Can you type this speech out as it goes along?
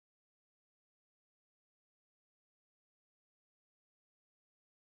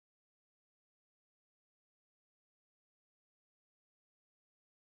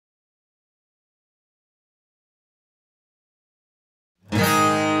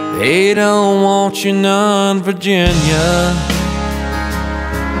They don't want you none, Virginia.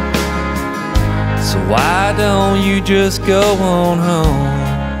 So why don't you just go on home?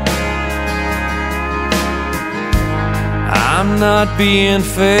 I'm not being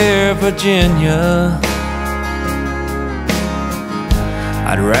fair, Virginia.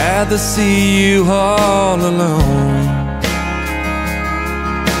 I'd rather see you all alone.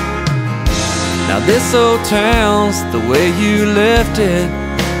 Now this old town's the way you left it,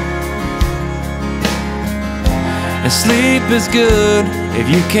 and sleep is good if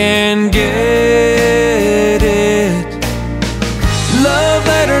you can get it. Love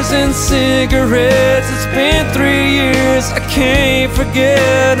letters and cigarettes, it's been 3 years, I can't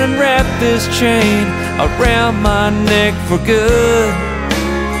forget. Unwrap this chain around my neck for good.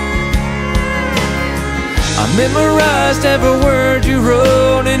 I memorized every word you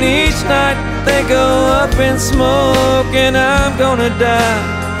wrote, and each night they go up in smoke. And I'm gonna die,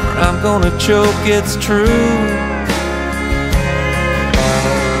 or I'm gonna choke, it's true.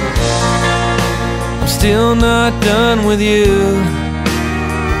 I'm still not done with you.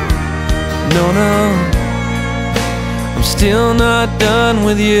 No, no, I'm still not done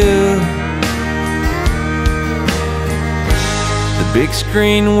with you. The big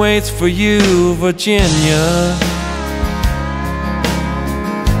screen waits for you, Virginia.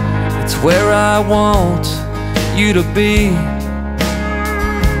 It's where I want you to be.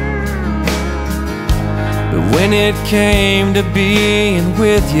 But when it came to being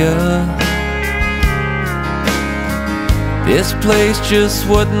with you, this place just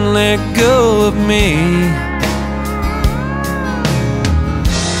wouldn't let go of me.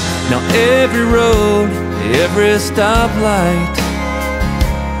 Now every road, every stoplight,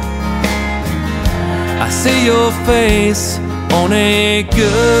 I see your face on a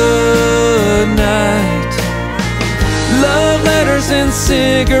good night. Love letters and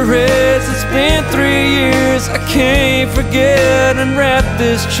cigarettes, it's been 3 years, I can't forget. Unwrap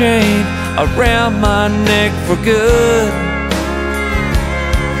this chain around my neck for good.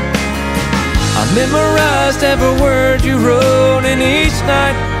 I memorized every word you wrote, and each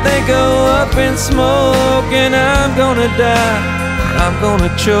night they go up in smoke. And I'm gonna die, I'm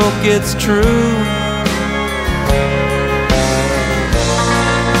gonna choke, it's true.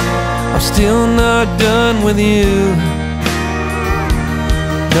 I'm still not done with you.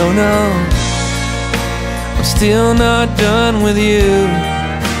 No, no, I'm still not done with you.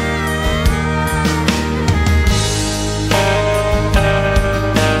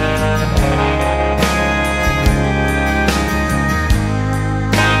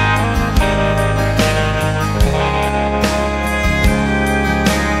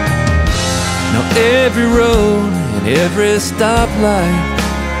 Now every road and every stoplight,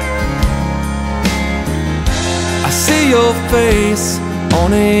 I see your face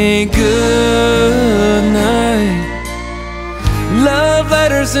on a good night. Love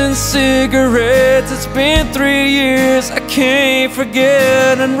letters and cigarettes, it's been 3 years, I can't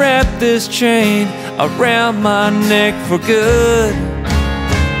forget. Unwrap this chain around my neck for good.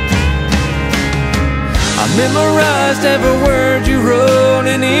 I memorized every word you wrote,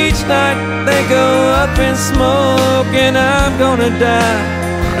 and each night they go up in smoke. And I'm gonna die,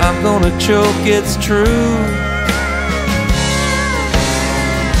 I'm gonna choke, it's true.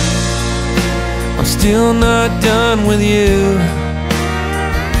 I'm still not done with you.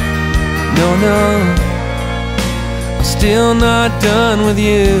 No, no, I'm still not done with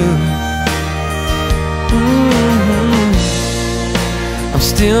you. I'm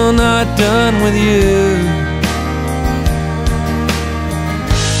still not done with you.